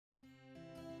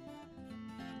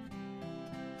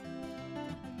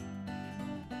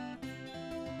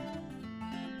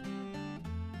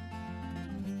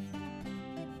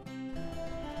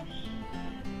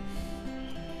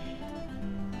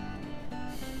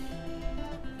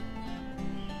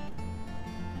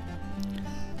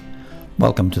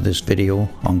Welcome to this video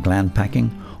on gland packing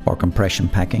or compression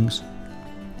packings.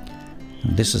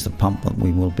 And this is the pump that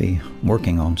we will be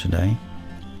working on today.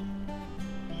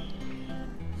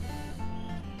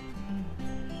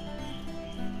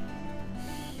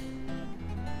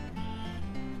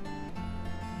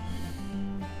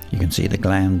 You can see the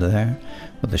gland there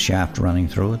with the shaft running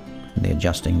through it and the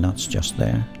adjusting nuts just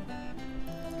there.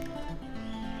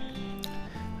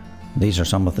 These are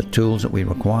some of the tools that we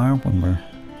require when we're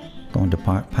going to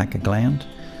pack a gland.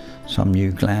 Some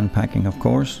new gland packing, of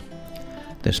course.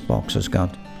 This box has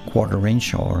got 1/4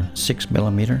 inch or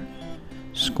 6mm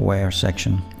square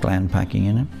section gland packing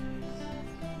in it,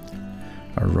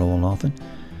 a roll of it.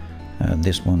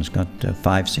 This one's got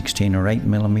 5/16 or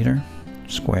 8mm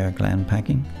square gland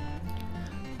packing.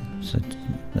 So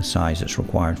the size that's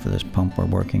required for this pump we're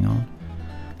working on.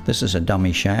 This is a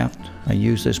dummy shaft. I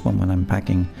use this one when I'm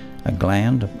packing a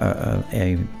gland,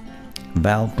 a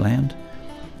valve gland.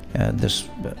 This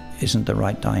isn't the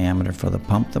right diameter for the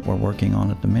pump that we're working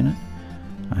on at the minute.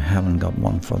 I haven't got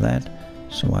one for that,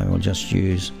 so I will just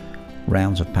use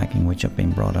rounds of packing which have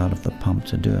been brought out of the pump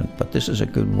to do it. But this is a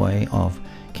good way of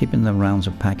keeping the rounds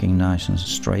of packing nice and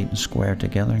straight and square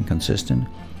together and consistent.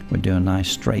 We do a nice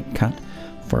straight cut.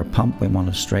 For a pump we want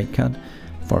a straight cut.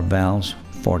 For valves,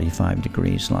 45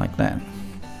 degrees like that.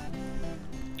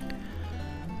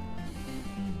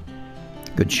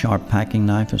 Good sharp packing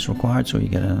knife is required, so you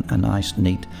get a nice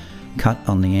neat cut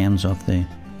on the ends of the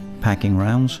packing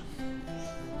rounds.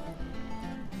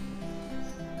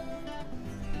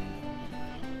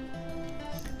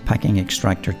 Packing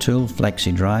extractor tool,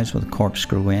 flexi drives with a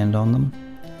corkscrew end on them.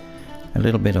 A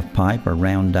little bit of pipe or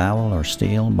round dowel or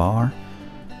steel bar.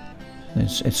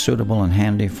 It's suitable and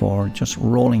handy for just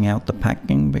rolling out the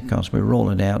packing, because we roll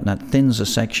it out and that thins the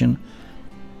section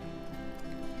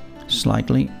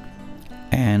slightly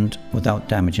and without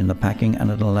damaging the packing,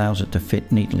 and it allows it to fit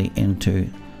neatly into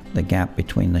the gap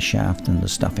between the shaft and the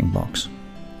stuffing box.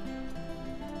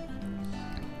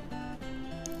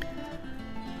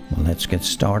 Well, let's get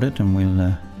started, and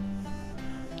we'll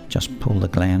just pull the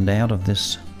gland out of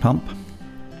this pump.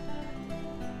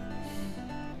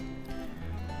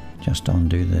 Just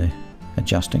undo the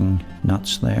adjusting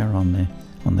nuts there on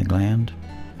the gland.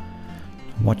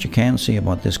 What you can see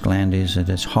about this gland is that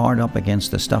it's hard up against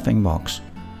the stuffing box,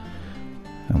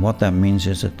 and what that means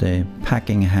is that the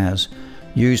packing has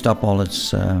used up all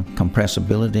its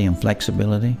compressibility and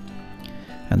flexibility,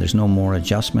 and there's no more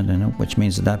adjustment in it, which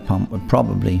means that that pump would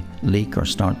probably leak or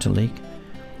start to leak.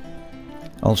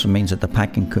 Also means that the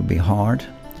packing could be hard,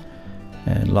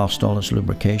 lost all its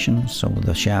lubrication, so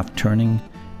the shaft turning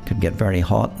could get very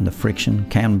hot and the friction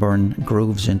can burn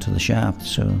grooves into the shaft.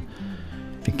 So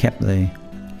if you kept the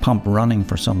pump running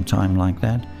for some time like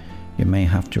that, you may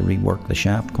have to rework the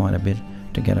shaft quite a bit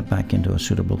to get it back into a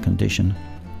suitable condition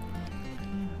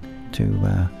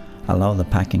to allow the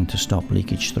packing to stop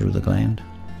leakage through the gland.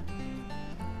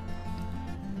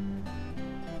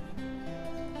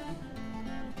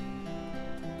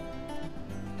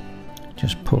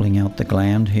 Just pulling out the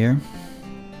gland here.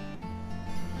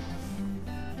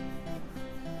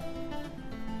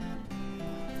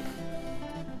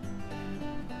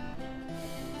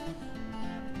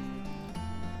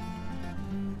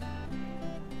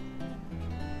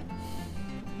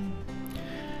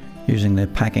 Using the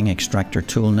packing extractor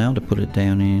tool now to put it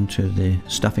down into the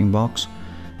stuffing box.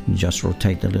 You just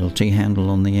rotate the little T-handle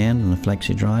on the end, and the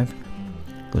flexi drive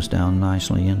goes down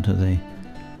nicely into the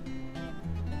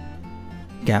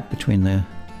gap between the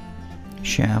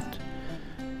shaft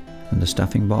and the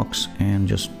stuffing box, and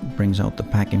just brings out the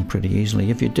packing pretty easily.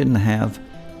 If you didn't have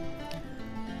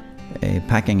a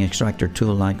packing extractor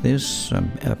tool like this,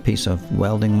 a piece of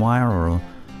welding wire or an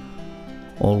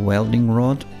old welding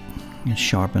rod, you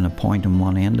sharpen a point on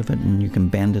one end of it, and you can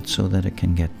bend it so that it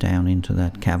can get down into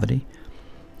that cavity,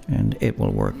 and it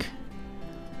will work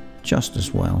just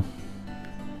as well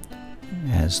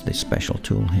as the special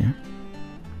tool here.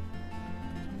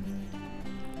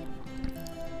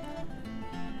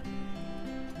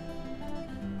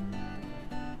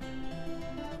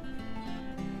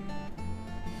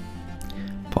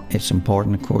 It's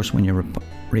important, of course, when you're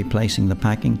replacing the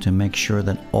packing, to make sure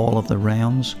that all of the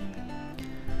rounds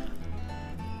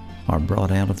are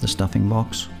brought out of the stuffing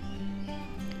box.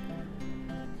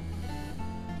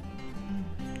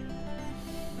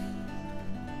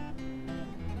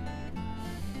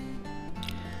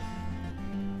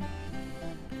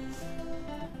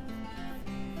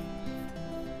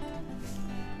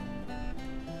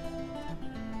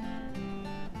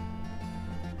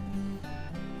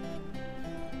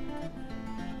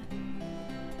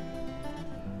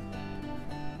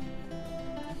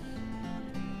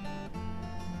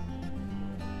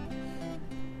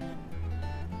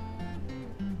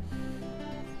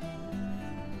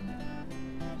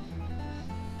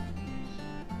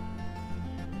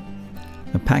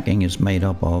 packing is made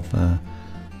up of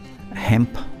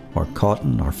hemp or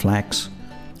cotton or flax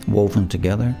woven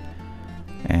together,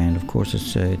 and of course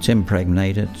it's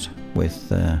impregnated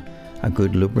with a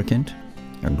good lubricant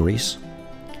or grease,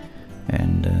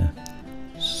 and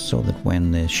so that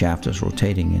when the shaft is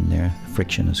rotating in there,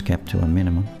 friction is kept to a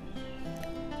minimum.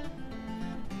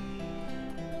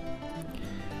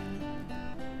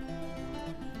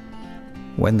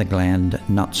 When the gland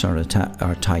nuts are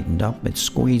tightened up, it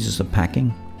squeezes the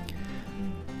packing,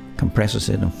 compresses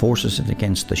it and forces it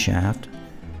against the shaft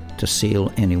to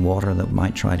seal any water that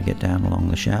might try to get down along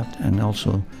the shaft, and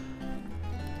also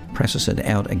presses it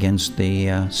out against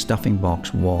the stuffing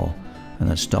box wall, and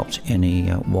that stops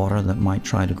any water that might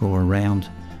try to go around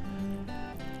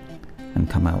and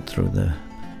come out through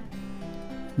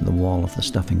the wall of the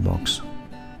stuffing box.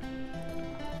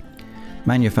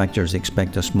 Manufacturers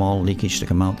expect a small leakage to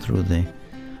come out through the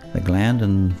gland,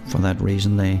 and for that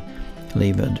reason they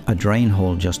leave a drain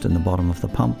hole just in the bottom of the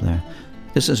pump there.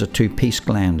 This is a two-piece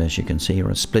gland, as you can see, or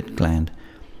a split gland.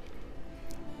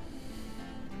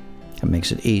 It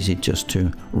makes it easy just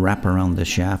to wrap around the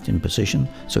shaft in position,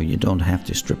 so you don't have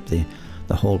to strip the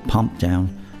whole pump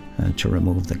down to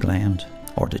remove the gland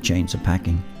or to change the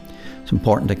packing. It's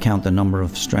important to count the number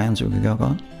of strands we've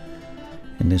got.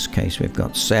 In this case, we've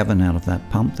got 7 out of that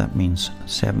pump. That means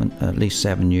at least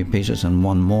 7 new pieces, and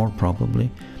 1 more probably,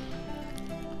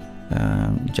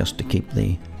 just to keep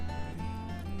the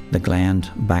gland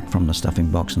back from the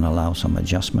stuffing box and allow some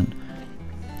adjustment,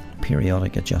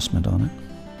 periodic adjustment on it.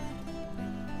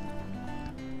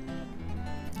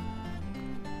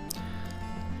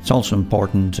 It's also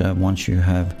important once you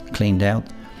have cleaned out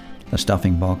the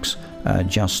stuffing box,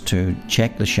 just to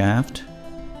check the shaft,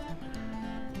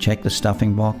 check the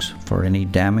stuffing box for any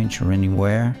damage or any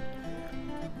wear.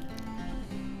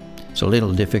 It's a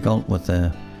little difficult with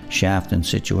the shaft in a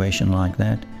situation like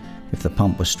that. If the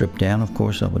pump was stripped down, of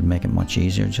course, that would make it much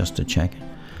easier just to check it.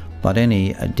 But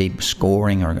any deep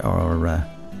scoring or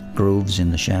grooves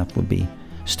in the shaft would be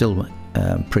still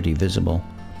pretty visible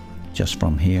just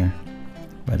from here.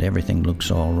 But everything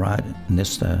looks all right in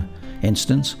this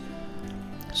instance,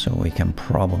 so we can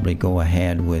probably go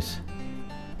ahead with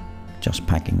just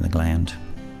packing the gland.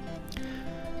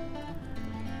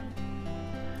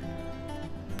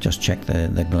 Just check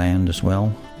the gland as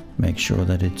well, make sure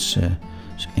that it's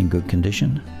in good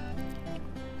condition.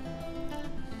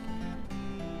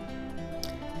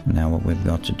 Now what we've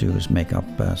got to do is make up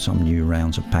some new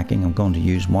rounds of packing. I'm going to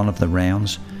use one of the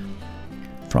rounds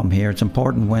from here. It's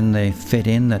important when they fit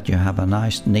in that you have a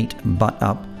nice neat butt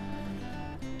up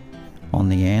on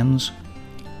the ends,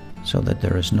 so that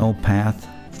there is no path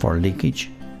for leakage,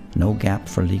 no gap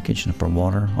for leakage and for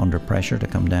water under pressure to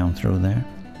come down through there.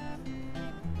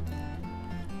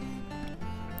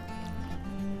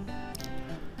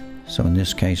 So in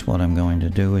this case, what I'm going to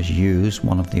do is use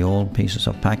one of the old pieces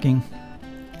of packing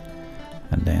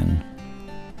and then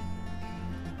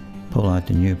pull out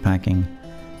the new packing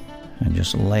and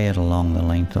just lay it along the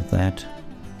length of that,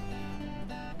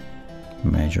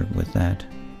 measure it with that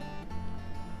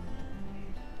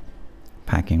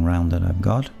packing round that I've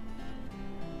got.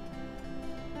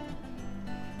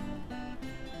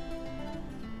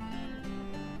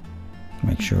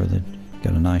 Make sure that you've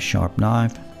got a nice sharp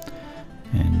knife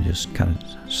and just cut it,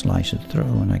 slice it through,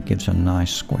 and that gives a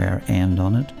nice square end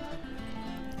on it.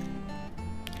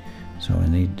 So I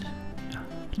need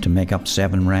to make up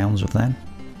 7 rounds of that.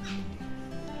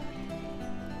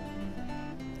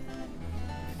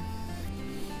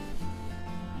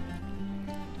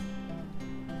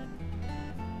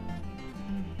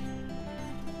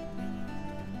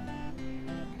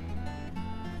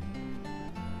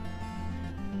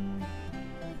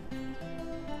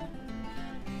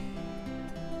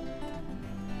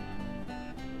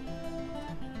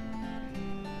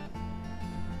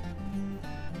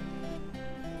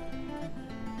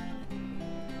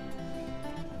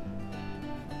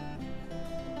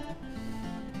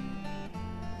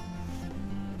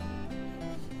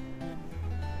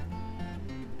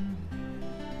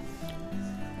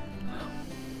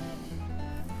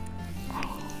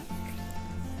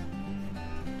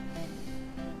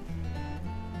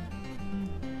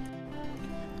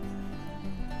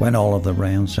 When all of the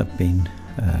rounds have been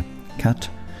cut,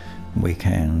 we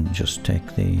can just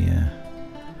take the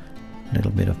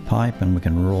little bit of pipe and we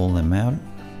can roll them out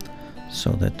so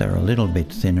that they're a little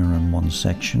bit thinner in one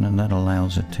section, and that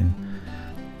allows it to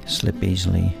slip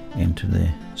easily into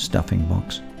the stuffing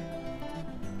box.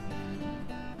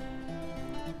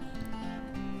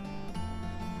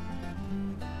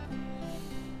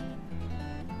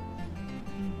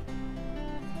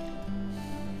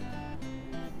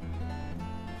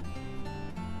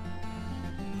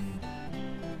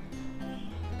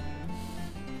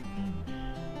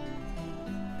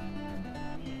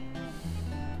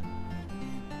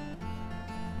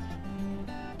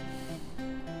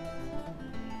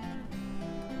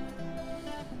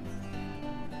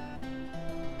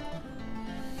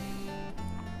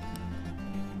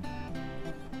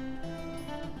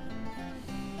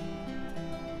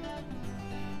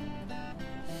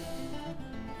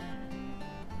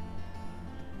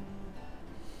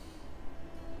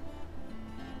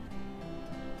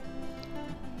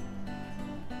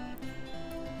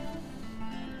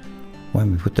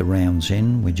 When we put the rounds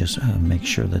in, we just make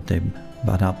sure that they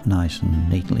butt up nice and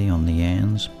neatly on the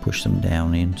ends, push them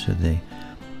down into the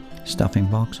stuffing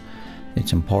box.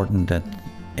 It's important that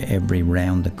every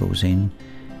round that goes in,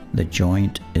 the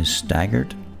joint is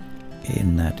staggered,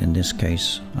 in that in this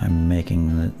case I'm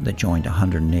making the joint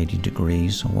 180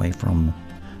 degrees away from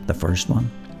the first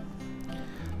one.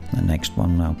 The next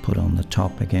one I'll put on the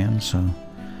top again, so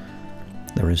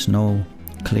there is no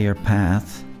clear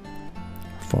path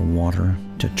for water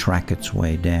to track its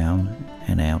way down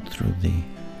and out through the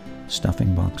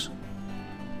stuffing box.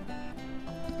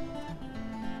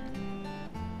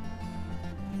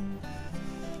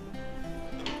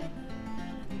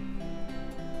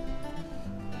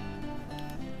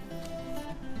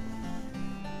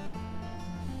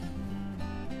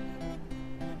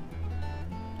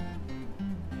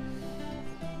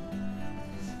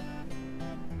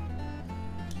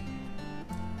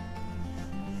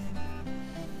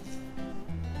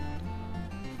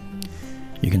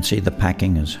 You can see the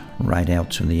packing is right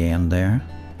out to the end there,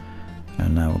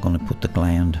 and now we're going to put the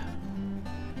gland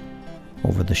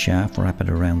over the shaft, wrap it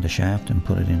around the shaft and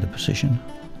put it into position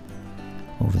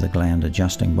over the gland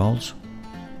adjusting bolts.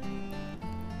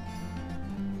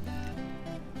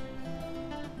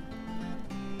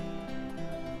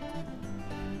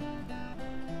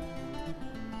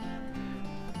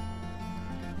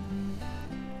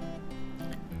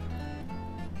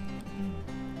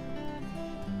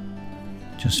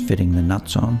 Just fitting the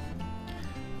nuts on,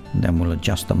 and then we'll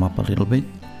adjust them up a little bit.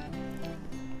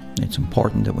 It's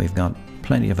important that we've got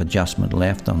plenty of adjustment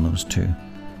left on those two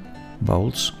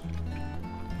bolts,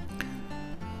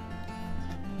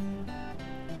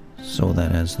 so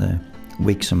that as the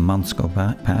weeks and months go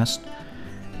past,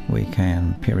 we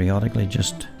can periodically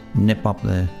just nip up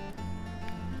the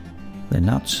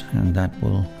nuts, and that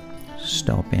will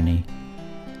stop any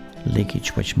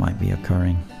leakage which might be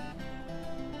occurring.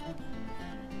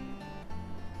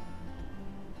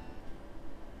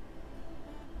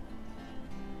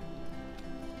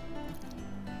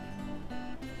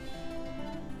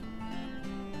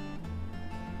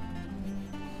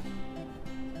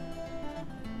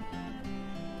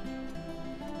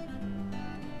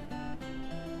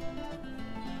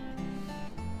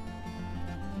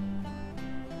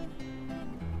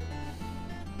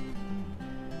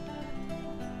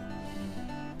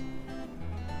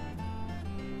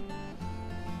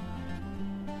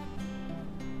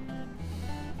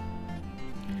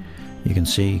 You can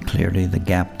see clearly the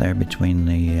gap there between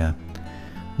the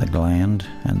gland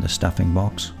and the stuffing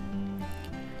box,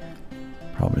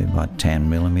 probably about 10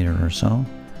 millimeter or so,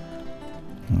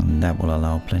 and that will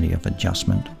allow plenty of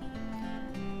adjustment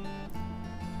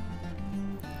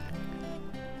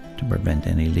to prevent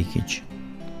any leakage.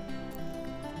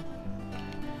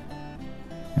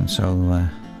 And so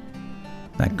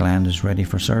that gland is ready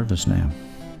for service now.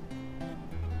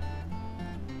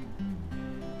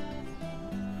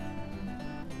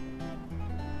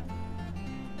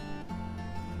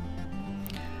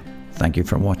 Thank you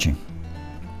for watching.